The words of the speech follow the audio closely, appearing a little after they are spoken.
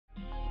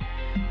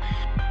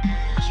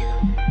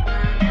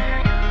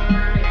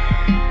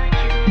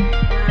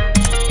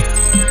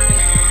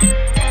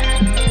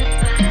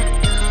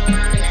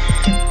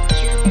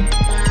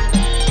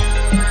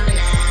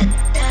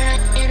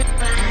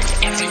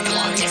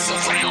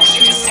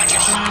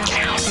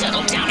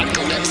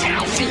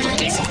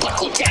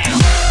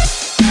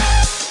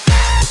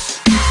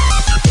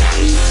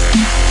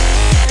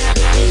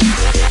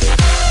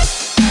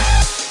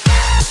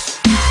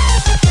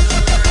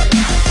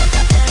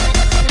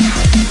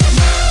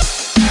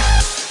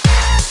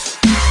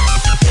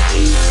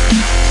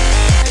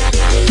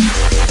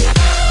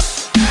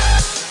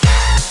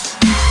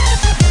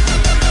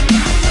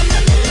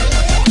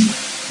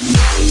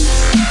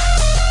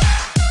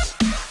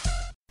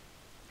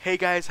Hey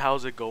guys,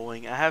 how's it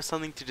going? I have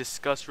something to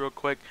discuss real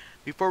quick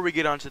before we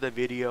get onto the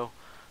video.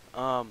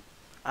 I'm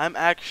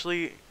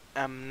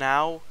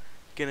now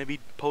gonna be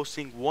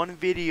posting one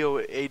video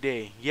a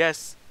day.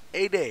 Yes,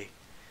 a day.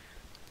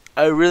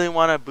 I really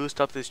want to boost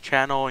up this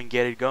channel and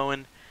get it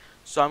going,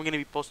 so I'm gonna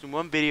be posting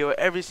one video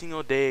every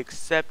single day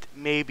except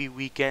maybe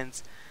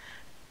weekends.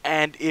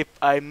 And if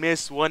I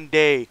miss one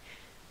day,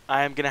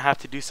 I am gonna have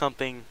to do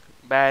something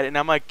bad, and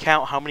I'm gonna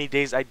count how many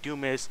days I do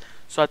miss.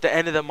 So at the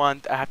end of the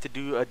month, I have to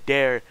do a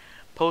dare.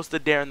 Post a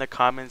dare in the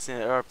comments,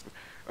 or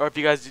if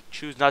you guys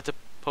choose not to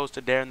post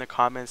a dare in the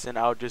comments, then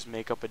I'll just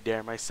make up a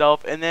dare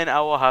myself, and then I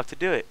will have to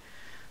do it.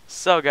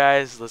 So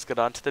guys, let's get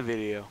on to the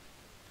video.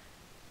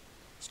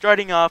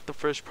 Starting off, the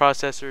first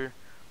processor,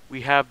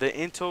 we have the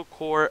Intel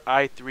Core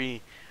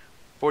i3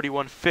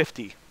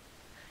 4150.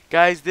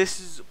 Guys, this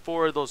is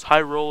for those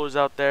high rollers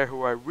out there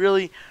who are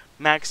really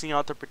maxing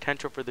out the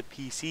potential for the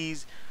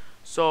PCs.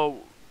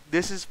 So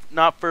this is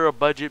not for a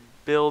budget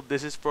build.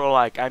 This is for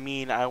I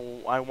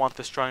want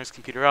the strongest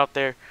computer out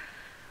there.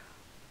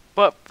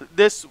 But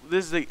this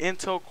is the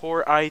Intel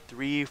Core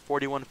i3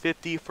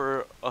 4150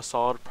 for a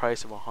solid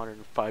price of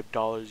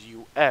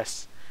 $105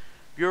 US.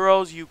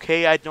 Euros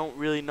UK, I don't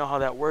really know how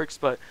that works,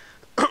 but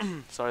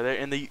sorry, there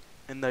in the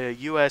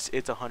US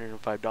it's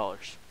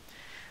 $105.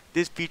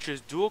 This features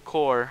dual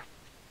core,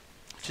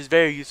 which is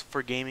very useful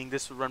for gaming.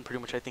 This will run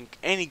pretty much, I think,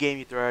 any game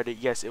you throw at it.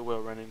 Yes, it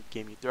will run any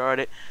game you throw at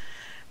it.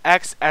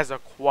 Acts as a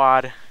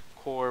quad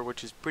core,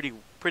 which is pretty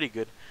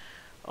good.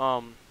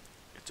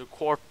 It's a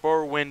core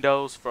for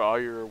Windows, for all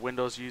your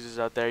Windows users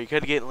out there. You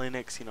could get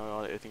Linux, you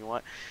know, everything you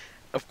want.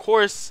 Of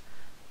course,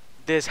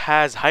 this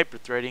has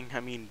hyperthreading.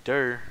 I mean,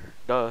 duh.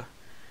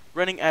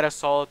 Running at a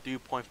solid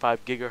 3.5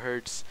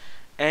 gigahertz.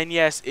 And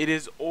yes, it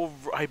is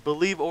I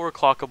believe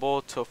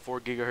overclockable to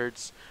 4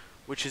 gigahertz,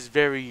 which is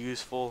very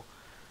useful,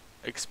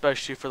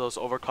 especially for those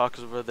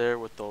overclockers over there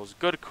with those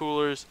good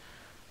coolers,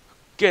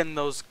 getting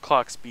those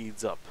clock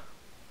speeds up.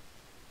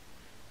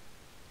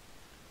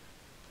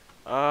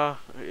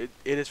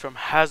 It is from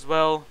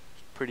Haswell,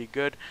 pretty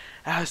good.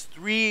 It has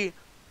 3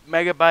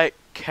 megabyte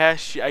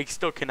cache. I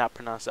still cannot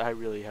pronounce it. I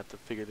really have to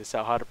figure this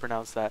out, how to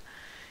pronounce that.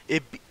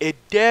 It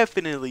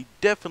definitely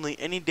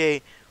any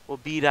day will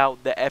beat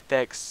out the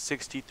FX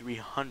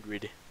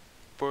 6300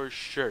 for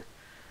sure.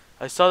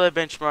 I saw the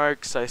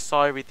benchmarks, I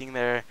saw everything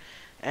there,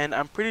 and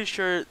I'm pretty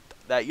sure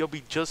that you'll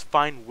be just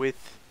fine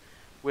with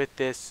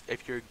this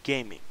if you're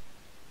gaming.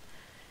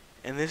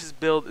 And this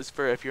build is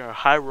for if you're a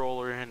high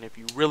roller and if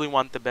you really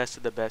want the best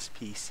of the best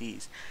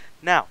PCs.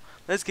 Now,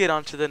 let's get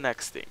on to the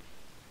next thing.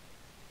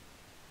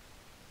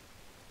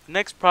 The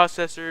next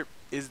processor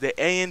is the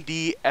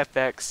AMD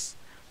FX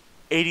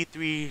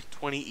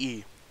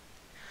 8320E.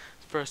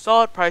 For a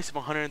solid price of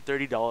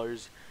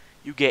 $130,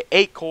 you get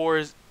 8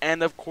 cores,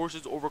 and of course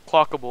it's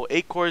overclockable.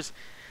 8 cores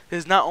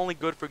is not only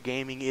good for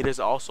gaming, it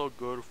is also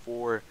good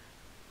for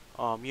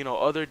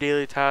other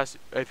daily tasks.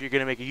 If you're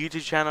gonna make a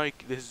YouTube channel,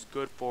 this is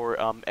good for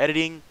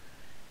editing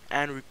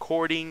and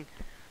recording.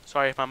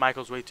 Sorry if my mic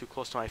was way too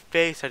close to my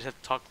face. I just have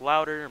to talk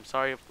louder. I'm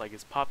sorry if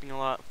it's popping a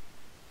lot.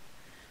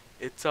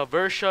 It's a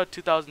Versa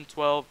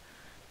 2012,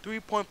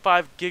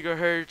 3.5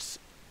 gigahertz.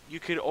 You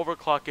could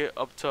overclock it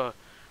up to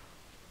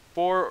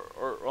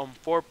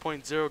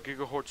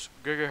 4.0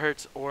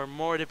 gigahertz or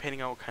more,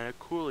 depending on what kind of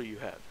cooler you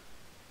have.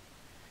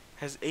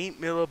 Has 8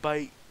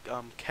 megabyte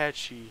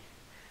cache.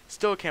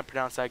 Still can't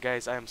pronounce that,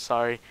 guys. I am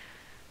sorry.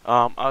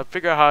 I'll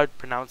figure out how to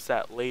pronounce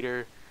that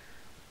later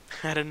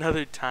at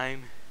another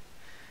time.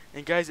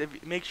 And guys,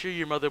 make sure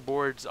your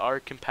motherboards are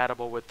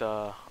compatible with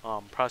the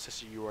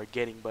processor you are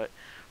getting. But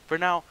for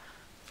now,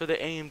 for the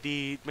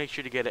AMD, make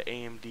sure to get an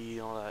AMD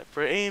and all that.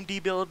 For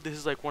AMD build, this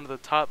is like one of the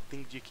top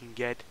things you can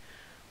get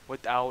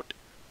without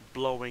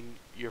blowing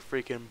your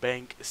freaking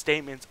bank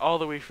statements all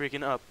the way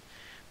freaking up.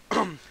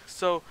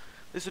 So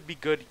this would be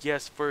good,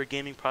 yes, for a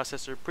gaming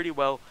processor, pretty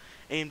well.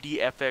 AMD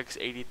FX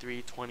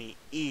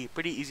 8320E,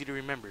 pretty easy to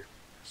remember.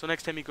 So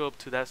next time you go up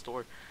to that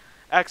store,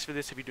 ask for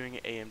this if you're doing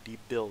an AMD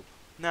build.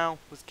 Now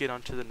let's get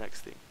on to the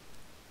next thing.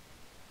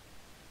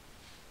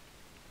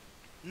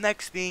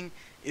 Next thing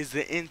is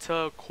the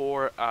Intel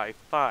Core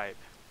i5.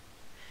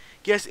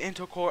 Yes,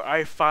 Intel Core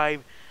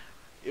i5,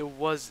 it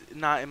was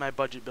not in my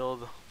budget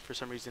build for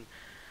some reason.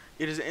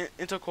 It is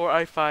Intel Core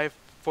i5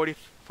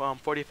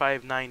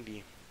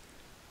 4590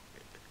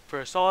 for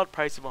a solid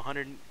price of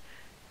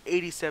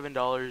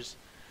 $187.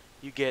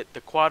 You get the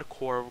quad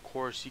core, of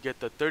course. You get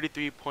the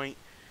 3.3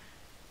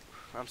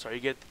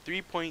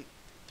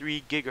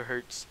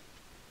 gigahertz,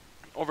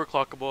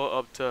 overclockable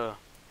up to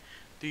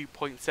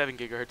 3.7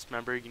 gigahertz.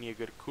 Remember, you need a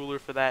good cooler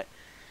for that.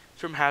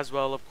 It's from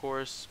Haswell, of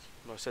course.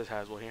 No, it says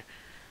Haswell here.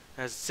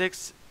 It has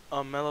 6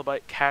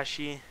 megabyte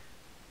cache.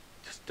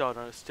 Still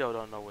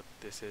don't know what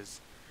this is.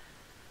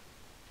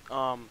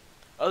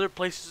 Other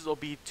places will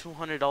be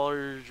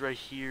 $200 right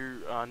here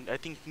on, I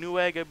think,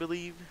 Newegg, I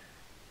believe.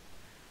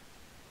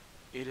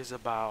 It is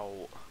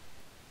about,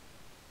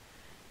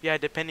 yeah,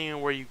 depending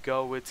on where you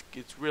go, it's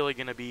really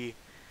gonna be.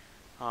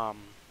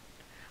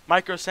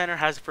 Micro Center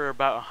has it for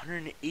about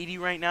 180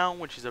 right now,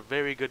 which is a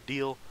very good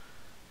deal,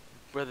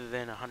 rather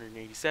than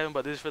 187.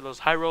 But this is for those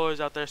high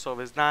rollers out there. So if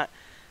it's not,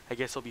 I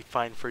guess it'll be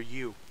fine for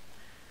you.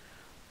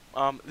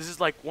 This is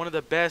like one of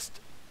the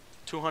best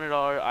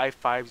 $200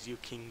 i5s you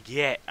can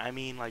get. I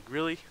mean, like,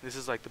 really, this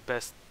is like the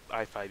best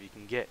i5 you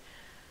can get,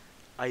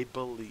 I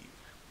believe.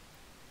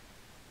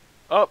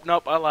 Oh,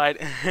 nope, I lied.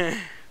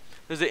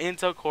 There's an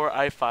Intel Core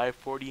i5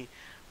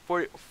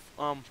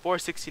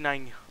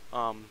 469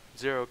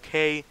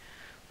 0K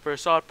for a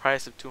solid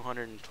price of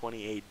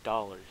 $228.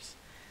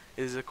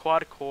 It is a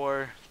quad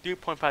core,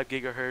 3.5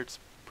 gigahertz,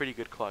 pretty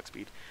good clock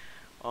speed.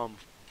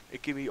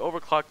 It can be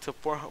overclocked to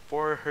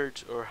 4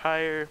 hertz or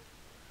higher,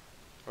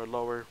 or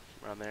lower,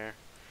 around there.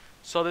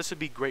 So this would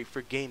be great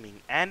for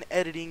gaming and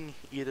editing,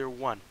 either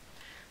one.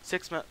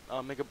 6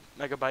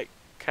 megabyte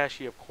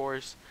cache, of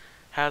course.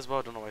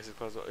 Haswell, don't know why it's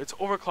closed. It's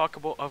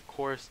overclockable, of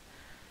course,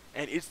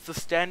 and it's the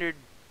standard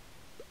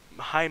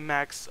high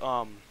max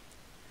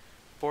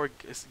for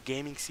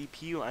gaming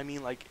CPU. I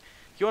mean, like,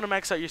 if you want to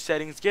max out your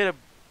settings, get a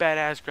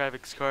badass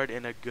graphics card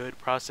and a good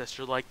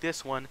processor like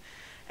this one,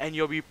 and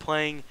you'll be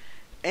playing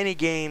any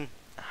game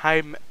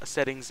high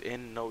settings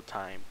in no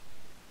time.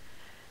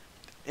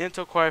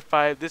 Intel Core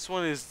i5. This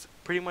one is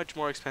pretty much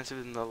more expensive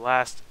than the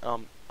last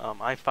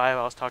i5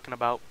 I was talking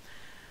about.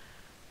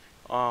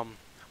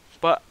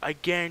 But I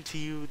guarantee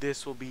you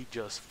this will be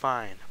just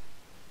fine.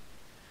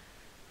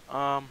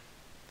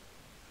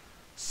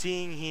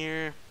 Seeing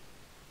here,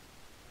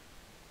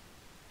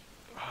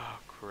 oh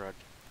crud.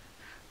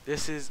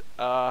 This is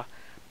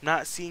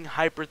not seeing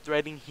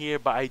hyper-threading here,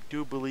 but I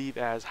do believe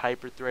it has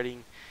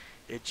hyper-threading.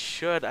 It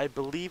should, I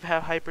believe,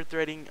 have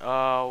hyper-threading.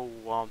 Oh,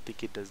 well, I don't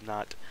think it does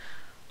not.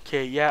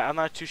 Okay, yeah, I'm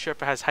not too sure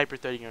if it has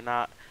hyper-threading or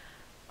not.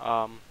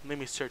 Let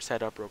me search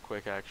that up real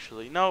quick,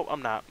 actually. No,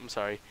 I'm not. I'm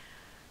sorry.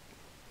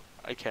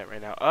 I can't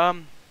right now.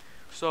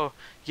 So,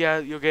 yeah,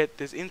 you'll get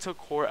this Intel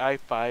Core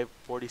i5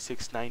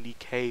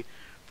 4690K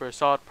for a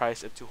solid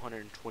price of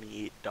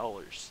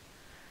 $228.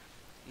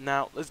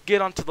 Now, let's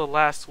get on to the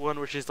last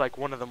one, which is like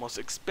one of the most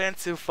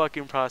expensive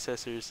fucking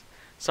processors,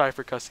 sorry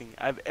for cussing,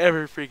 I've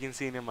ever freaking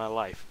seen in my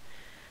life.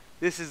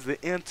 This is the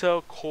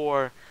Intel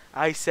Core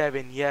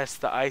i7, yes,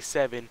 the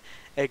i7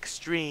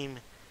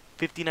 Extreme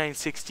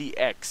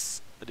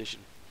 5960X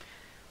edition.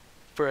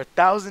 For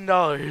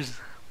 $1,000,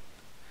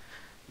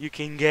 you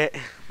can get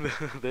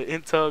the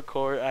Intel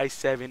Core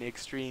i7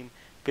 Extreme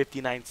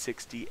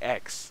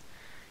 5960X.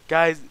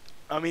 Guys,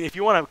 I mean, if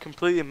you want to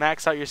completely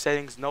max out your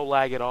settings, no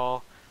lag at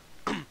all,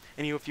 and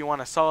if you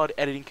want a solid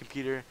editing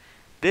computer,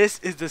 this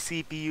is the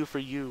CPU for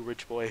you,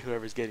 rich boy,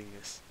 whoever's getting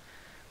this.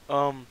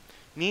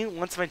 Me,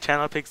 once my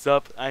channel picks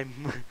up,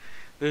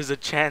 there's a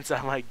chance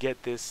I might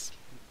get this.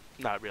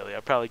 Not really.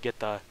 I'll probably get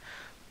the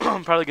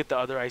probably get the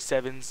other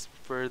i7s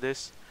for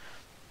this,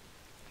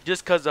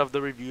 just because of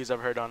the reviews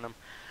I've heard on them.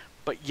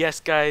 But yes,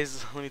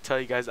 guys, let me tell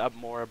you guys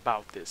more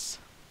about this.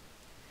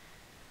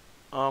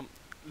 Let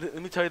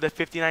me tell you the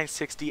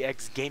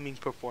 5960X gaming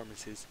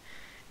performances.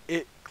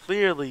 It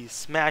clearly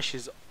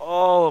smashes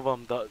all of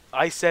them. The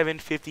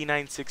i7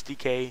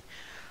 5960K,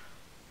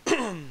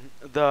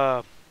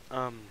 the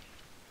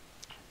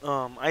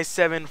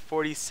i7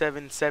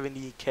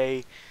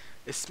 4770K.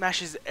 It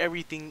smashes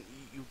everything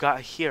you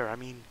got here. I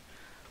mean,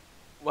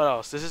 what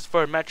else? This is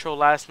for Metro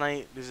last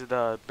night. These are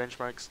the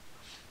benchmarks.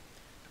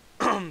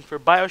 For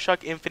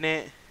BioShock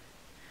Infinite,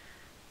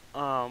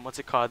 what's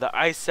it called? The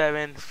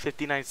i7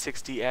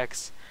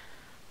 5960X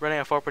running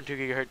at 4.2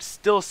 gigahertz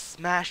still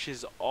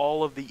smashes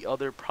all of the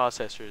other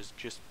processors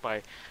just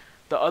by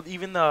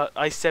even the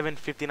i7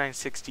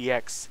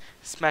 5960X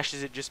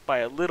smashes it just by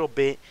a little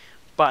bit,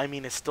 but I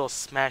mean it's still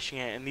smashing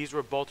it. And these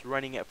were both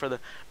running it for the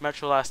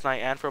Metro last night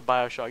and for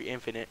BioShock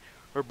Infinite.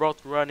 We're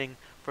both running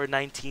for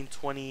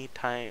 1920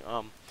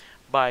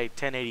 by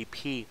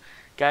 1080p.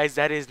 Guys,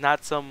 that is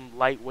not some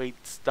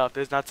lightweight stuff.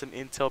 There's not some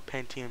Intel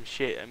Pentium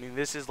shit. I mean,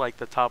 this is like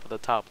the top of the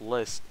top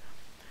list.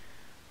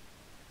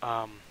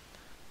 Let's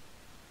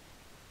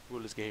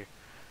get here.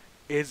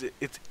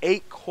 It's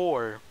 8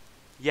 core.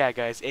 Yeah,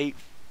 guys, 8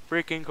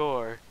 freaking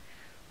core.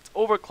 It's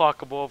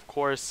overclockable, of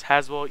course.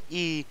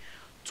 Haswell-E,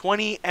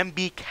 20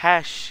 MB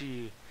cache.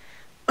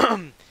 Let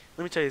me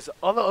tell you this.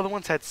 All the other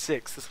ones had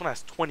 6. This one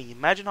has 20.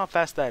 Imagine how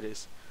fast that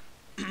is.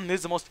 This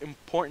is the most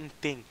important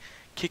thing.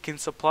 It can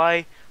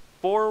supply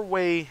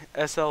 4-way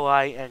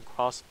SLI and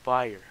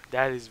crossfire.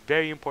 That is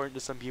very important to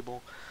some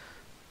people.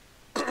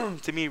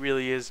 To me, it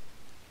really is.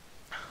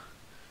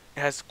 It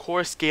has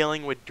core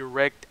scaling with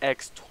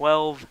DirectX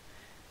 12.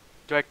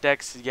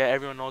 DirectX, yeah,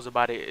 everyone knows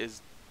about it,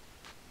 is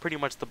pretty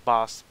much the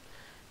boss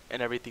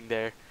and everything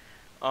there.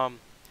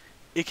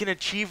 it can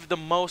achieve the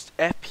most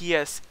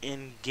FPS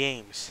in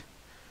games.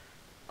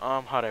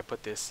 How do I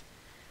put this?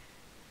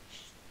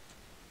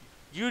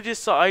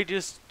 I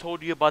just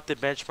told you about the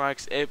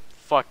benchmarks. It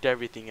fucked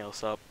everything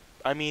else up.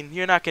 I mean,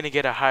 you're not gonna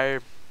get a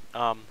higher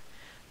um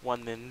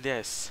one than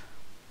this.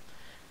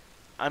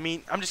 I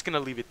mean, I'm just gonna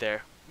leave it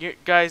there.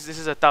 Guys, this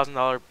is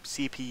 $1,000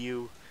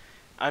 CPU.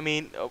 I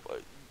mean,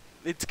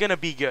 it's gonna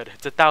be good.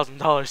 It's $1,000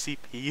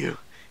 CPU.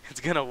 It's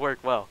gonna work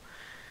well.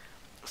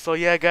 So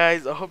yeah,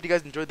 guys, I hope you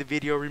guys enjoyed the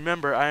video.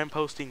 Remember, I am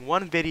posting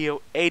one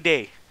video a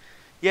day.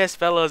 Yes,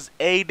 fellas,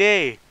 a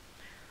day.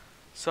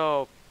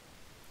 So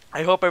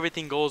I hope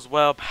everything goes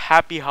well.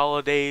 Happy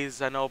holidays.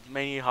 I know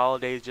many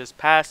holidays just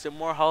passed and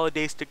more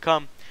holidays to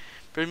come.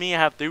 For me, I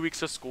have 3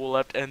 weeks of school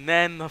left and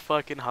then the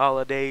fucking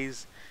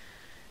holidays.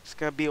 It's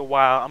gonna be a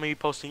while. I'm gonna be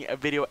posting a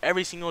video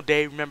every single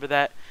day. Remember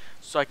that,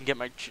 so I can get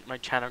my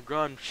channel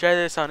growing. Share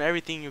this on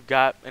everything you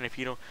got, and if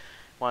you don't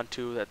want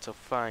to, that's a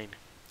fine.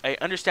 I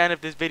understand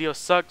if this video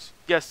sucks.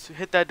 Yes,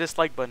 hit that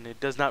dislike button.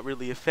 It does not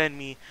really offend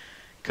me,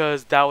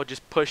 cause that would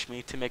just push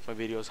me to make my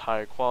videos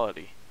higher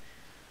quality.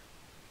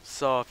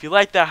 So if you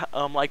like that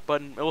like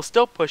button, it will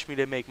still push me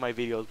to make my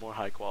videos more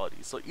high quality.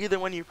 So either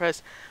when you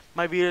press,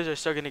 my videos are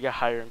still gonna get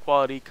higher in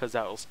quality, cause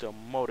that will still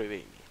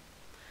motivate me.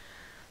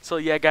 So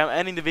yeah, guys, I'm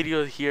ending the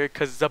video here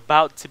because it's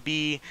about to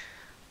be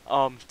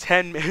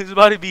 10 minutes. It's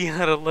about to be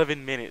at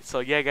 11 minutes.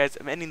 So yeah, guys,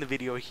 I'm ending the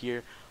video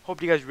here. Hope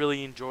you guys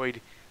really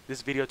enjoyed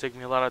this video. It took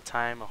me a lot of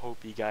time. I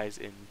hope you guys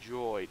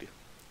enjoyed.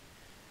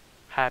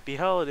 Happy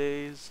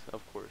holidays,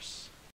 of course.